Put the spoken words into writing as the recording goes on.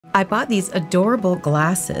I bought these adorable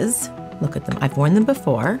glasses. Look at them. I've worn them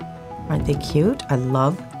before. Aren't they cute? I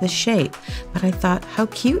love the shape. But I thought how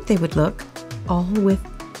cute they would look all with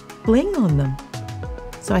bling on them.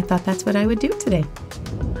 So I thought that's what I would do today.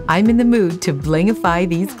 I'm in the mood to blingify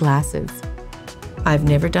these glasses. I've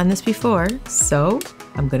never done this before, so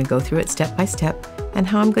I'm going to go through it step by step and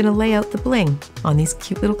how I'm going to lay out the bling on these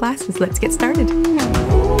cute little glasses. Let's get started.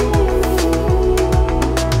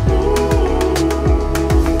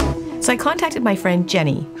 So I contacted my friend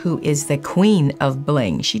Jenny, who is the queen of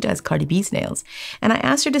bling. She does Cardi B's nails. And I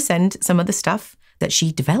asked her to send some of the stuff that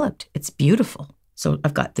she developed. It's beautiful. So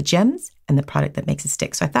I've got the gems and the product that makes it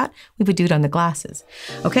stick. So I thought we would do it on the glasses.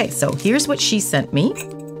 Okay, so here's what she sent me.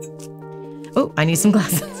 Oh, I need some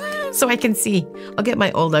glasses so I can see. I'll get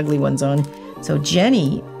my old ugly ones on. So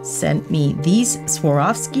Jenny sent me these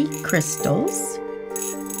Swarovski crystals.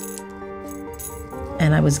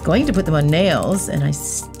 And I was going to put them on nails, and I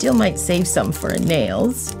still might save some for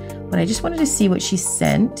nails, but I just wanted to see what she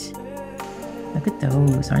sent. Look at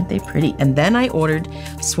those, aren't they pretty? And then I ordered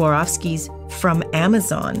Swarovskis from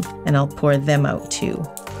Amazon, and I'll pour them out too.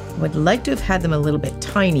 I would like to have had them a little bit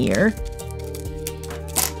tinier,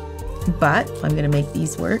 but I'm gonna make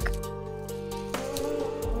these work.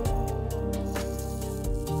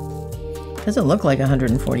 Doesn't look like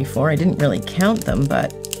 144. I didn't really count them,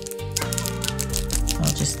 but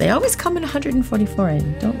they always come in 144. I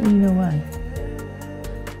don't really know why.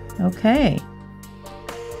 Okay.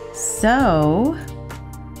 So,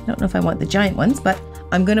 I don't know if I want the giant ones, but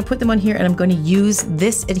I'm going to put them on here and I'm going to use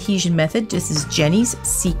this adhesion method. This is Jenny's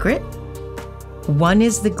secret. One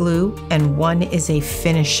is the glue and one is a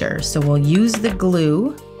finisher. So we'll use the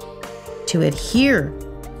glue to adhere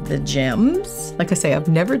the gems. Like I say, I've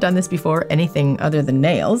never done this before, anything other than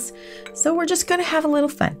nails. So we're just going to have a little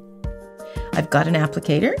fun. I've got an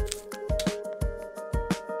applicator.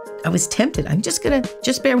 I was tempted. I'm just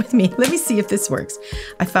bear with me. Let me see if this works.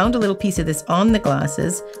 I found a little piece of this on the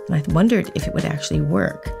glasses and I wondered if it would actually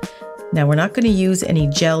work. Now we're not going to use any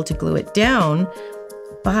gel to glue it down,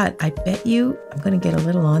 but I bet you I'm going to get a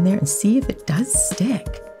little on there and see if it does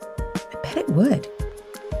stick. I bet it would.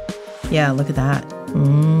 Yeah, look at that.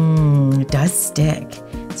 It does stick.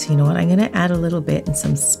 So you know what? I'm going to add a little bit in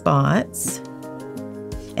some spots.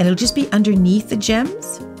 And it'll just be underneath the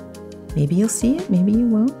gems. Maybe you'll see it, maybe you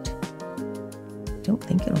won't. I don't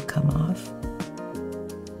think it'll come off.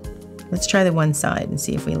 Let's try the one side and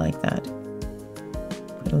see if we like that.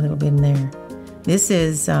 Put a little bit in there. This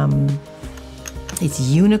is, it's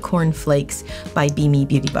Unicorn Flakes by Bemi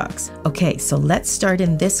Beauty Box. Okay, so let's start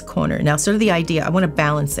in this corner. Now, sort of the idea, I want to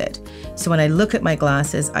balance it. So when I look at my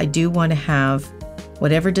glasses, I do want to have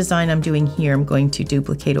whatever design I'm doing here, I'm going to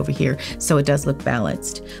duplicate over here so it does look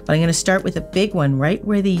balanced. But I'm going to start with a big one right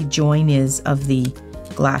where the join is of the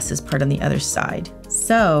glasses part on the other side.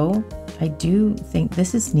 So I do think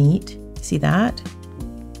this is neat. See that?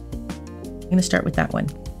 I'm going to start with that one.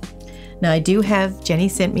 Now I do have, Jenny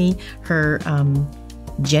sent me her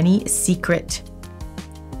Jenny Secret,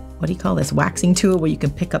 what do you call this? Waxing tool where you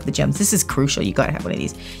can pick up the gems. This is crucial. You got to have one of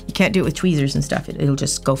these. You can't do it with tweezers and stuff. It'll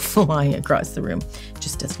just go flying across the room. It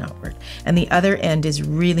just does not work. And the other end is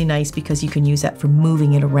really nice because you can use that for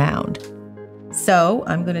moving it around. So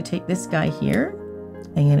I'm going to take this guy here.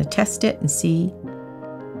 I'm going to test it and see.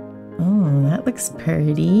 Oh, that looks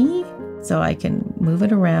pretty. So I can move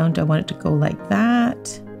it around. I want it to go like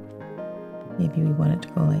that. Maybe we want it to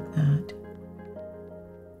go like that.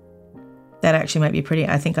 That actually might be pretty.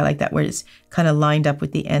 I think I like that where it's kind of lined up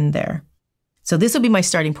with the end there. So this will be my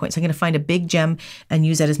starting point. So I'm going to find a big gem and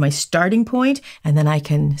use that as my starting point, and then I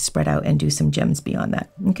can spread out and do some gems beyond that.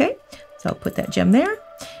 Okay, so I'll put that gem there,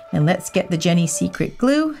 and let's get the Jenny Secret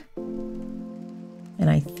glue. And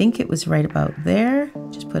I think it was right about there.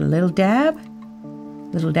 Just put a little dab.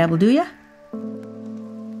 Little dab will do ya.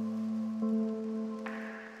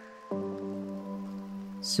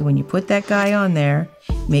 So when you put that guy on there,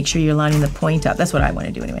 make sure you're lining the point up. That's what I want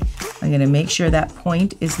to do anyway. I'm going to make sure that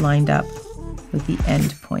point is lined up with the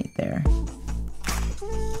end point there.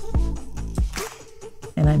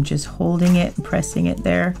 And I'm just holding it and pressing it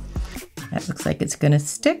there. That looks like it's going to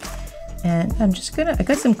stick. And I'm just going to, I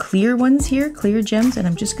got some clear ones here, clear gems, and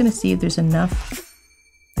I'm just going to see if there's enough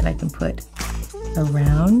that I can put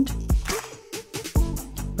around.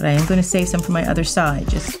 But I am going to save some for my other side,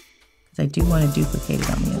 just because I do want to duplicate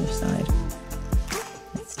it on the other side.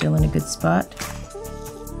 It's still in a good spot.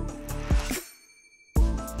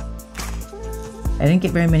 I didn't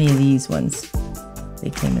get very many of these ones.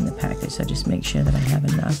 They came in the package, so just make sure that I have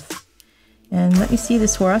enough. And let me see the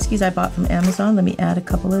Swarovskis I bought from Amazon. Let me add a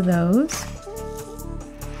couple of those.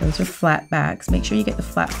 Those are flat backs. Make sure you get the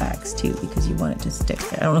flat backs too, because you want it to stick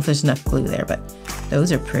there. I don't know if there's enough glue there, but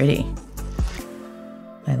those are pretty.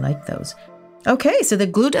 I like those. Okay, so the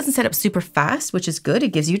glue doesn't set up super fast, which is good. It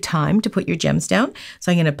gives you time to put your gems down.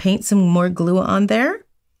 So I'm going to paint some more glue on there,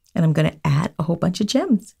 and I'm going to add a whole bunch of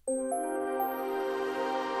gems.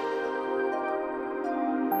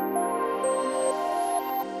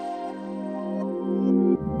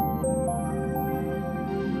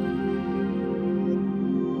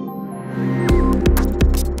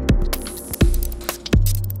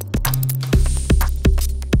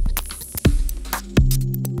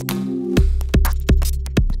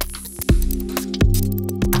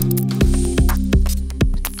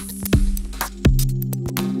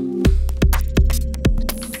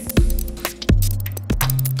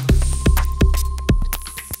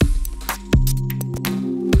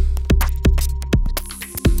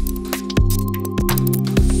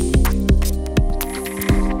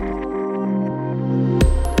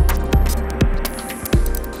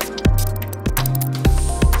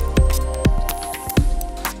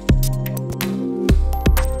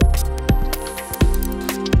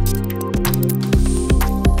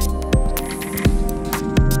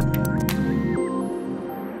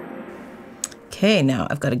 Okay, now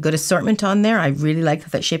I've got a good assortment on there. I really like how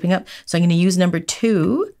that's shaping up. So I'm going to use number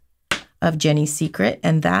 2 of Jenny's Secret,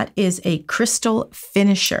 and that is a crystal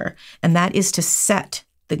finisher, and that is to set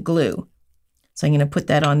the glue. So I'm going to put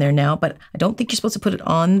that on there now, but I don't think you're supposed to put it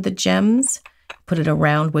on the gems. Put it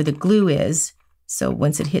around where the glue is, so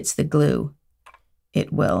once it hits the glue,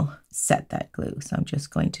 it will set that glue. So I'm just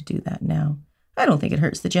going to do that now. I don't think it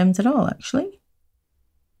hurts the gems at all, actually.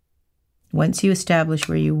 Once you establish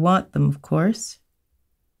where you want them, of course,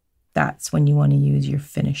 that's when you want to use your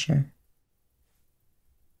finisher.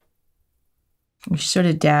 You're sort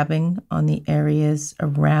of dabbing on the areas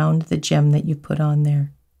around the gem that you put on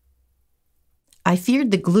there. I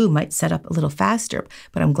feared the glue might set up a little faster,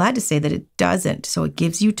 but I'm glad to say that it doesn't. So it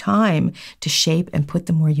gives you time to shape and put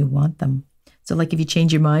them where you want them. So like if you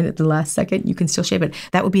change your mind at the last second, you can still shape it.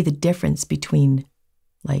 That would be the difference between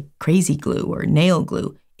like crazy glue or nail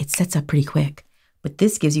glue. It sets up pretty quick, but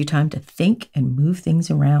this gives you time to think and move things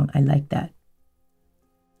around. I like that.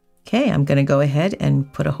 Okay, I'm going to go ahead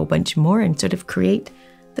and put a whole bunch more and sort of create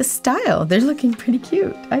the style. They're looking pretty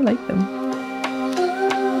cute. I like them.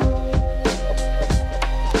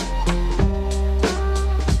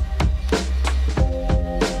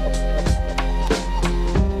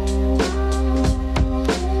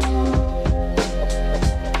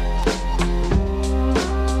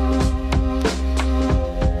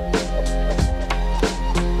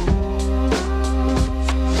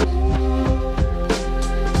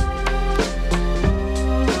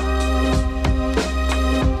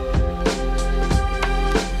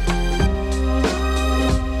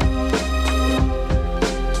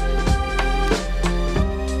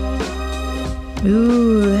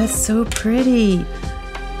 Ooh, that's so pretty.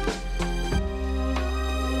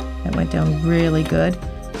 That went down really good.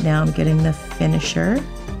 Now I'm getting the finisher,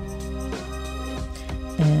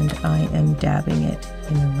 and I am dabbing it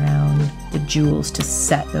in around the jewels to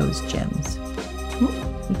set those gems.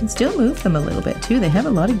 You can still move them a little bit too. They have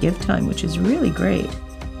a lot of give time, which is really great.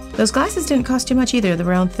 Those glasses didn't cost too much either. They're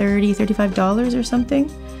around $30, $35 or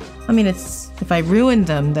something. I mean, if I ruined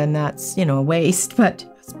them, then that's, you know, a waste, but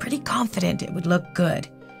I was pretty confident it would look good.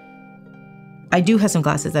 I do have some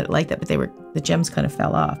glasses that are like that, but the gems kind of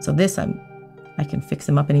fell off. So this, I can fix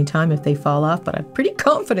them up anytime if they fall off, but I'm pretty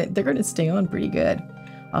confident they're going to stay on pretty good.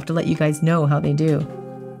 I'll have to let you guys know how they do.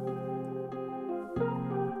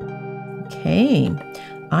 Okay,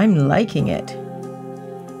 I'm liking it.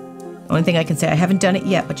 Only thing I can say, I haven't done it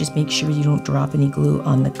yet, but just make sure you don't drop any glue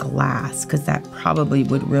on the glass, because that probably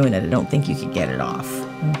would ruin it. I don't think you could get it off.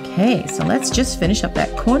 Okay, so let's just finish up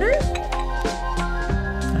that corner.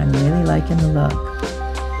 I'm really liking the look.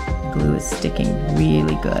 The glue is sticking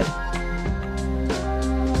really good.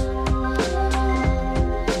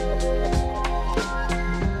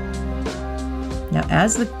 Now,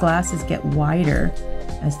 as the glasses get wider,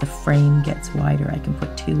 as the frame gets wider, I can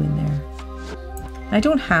put 2 in there. I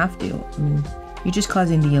don't have to. I mean, you're just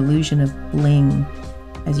causing the illusion of bling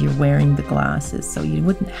as you're wearing the glasses, so you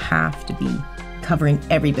wouldn't have to be covering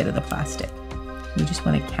every bit of the plastic. You just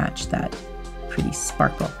want to catch that pretty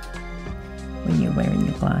sparkle when you're wearing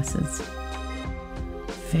your glasses.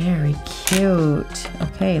 Very cute.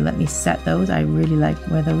 Okay, let me set those. I really like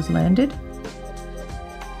where those landed.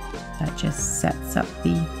 That just sets up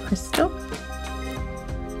the crystal.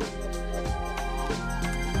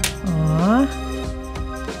 Aww.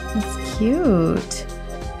 That's cute.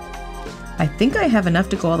 I think I have enough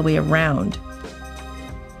to go all the way around.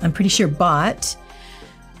 I'm pretty sure, but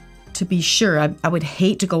to be sure, I would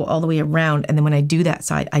hate to go all the way around, and then when I do that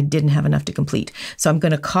side, I didn't have enough to complete. So I'm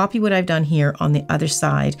going to copy what I've done here on the other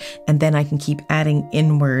side, and then I can keep adding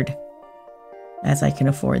inward as I can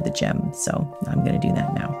afford the gem. So I'm going to do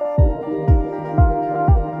that now.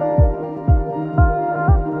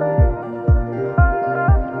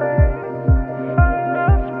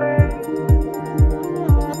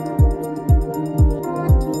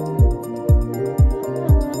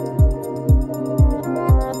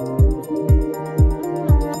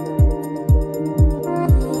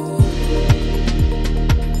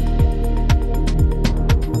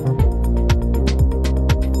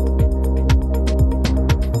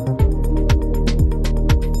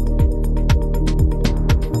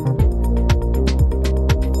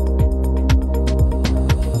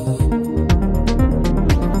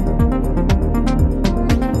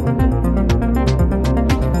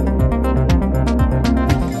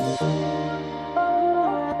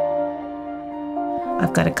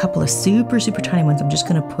 I've got a couple of super tiny ones. I'm just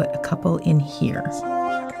going to put a couple in here.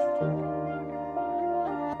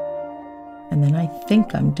 And then I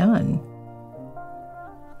think I'm done.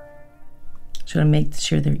 Just want to make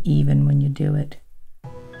sure they're even when you do it.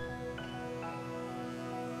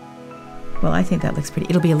 Well, I think that looks pretty.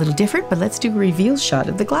 It'll be a little different, but let's do a reveal shot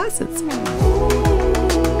of the glasses.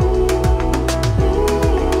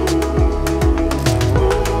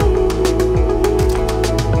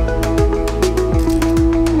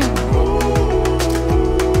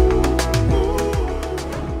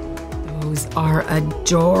 Are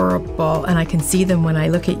adorable, and I can see them when I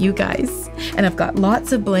look at you guys. And I've got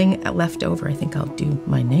lots of bling left over. I think I'll do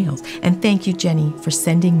my nails. And thank you, Jenny, for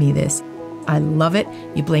sending me this. I love it.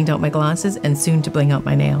 You blinged out my glasses and soon to bling out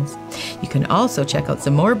my nails. You can also check out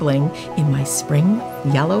some more bling in my spring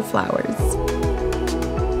yellow flowers.